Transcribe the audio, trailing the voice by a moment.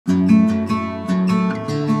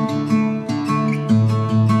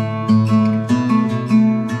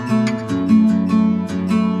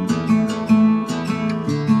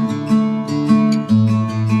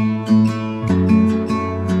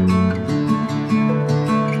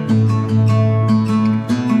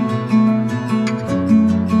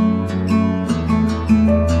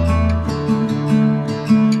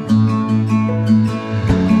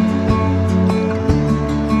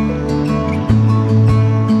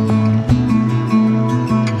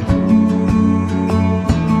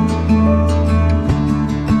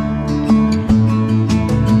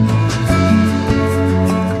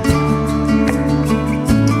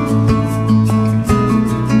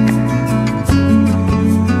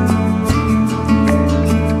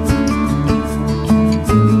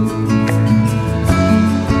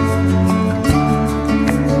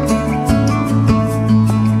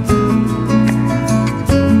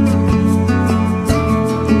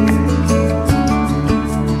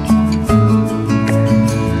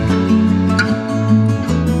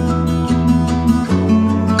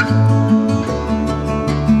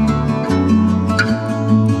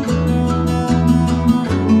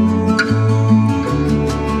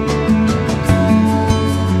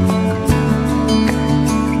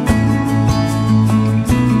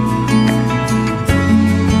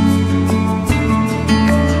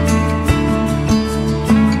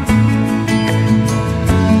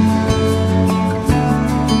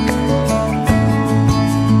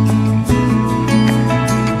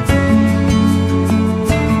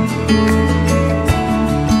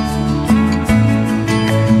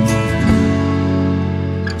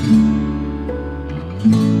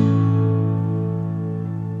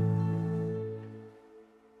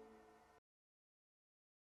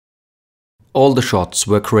All the shots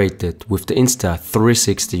were created with the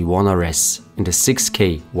Insta360 ONE RS in the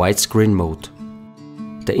 6K widescreen mode.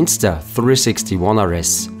 The Insta360 ONE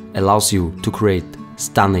RS allows you to create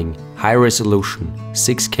stunning, high-resolution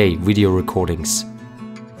 6K video recordings.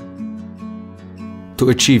 To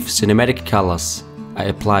achieve cinematic colors, I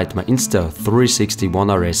applied my Insta360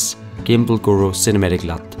 ONE RS Gimbal Guru cinematic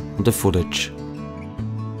LUT on the footage.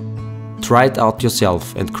 Try it out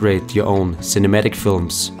yourself and create your own cinematic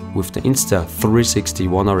films with the Insta360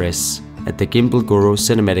 ONE RS and the Gimbal Guru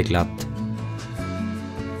cinematic LUT.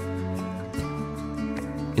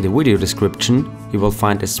 In the video description you will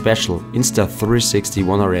find a special Insta360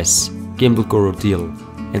 ONE RS Gimbal Guru deal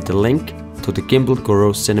and the link to the Gimbal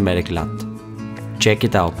Guru cinematic LUT. Check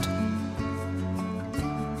it out!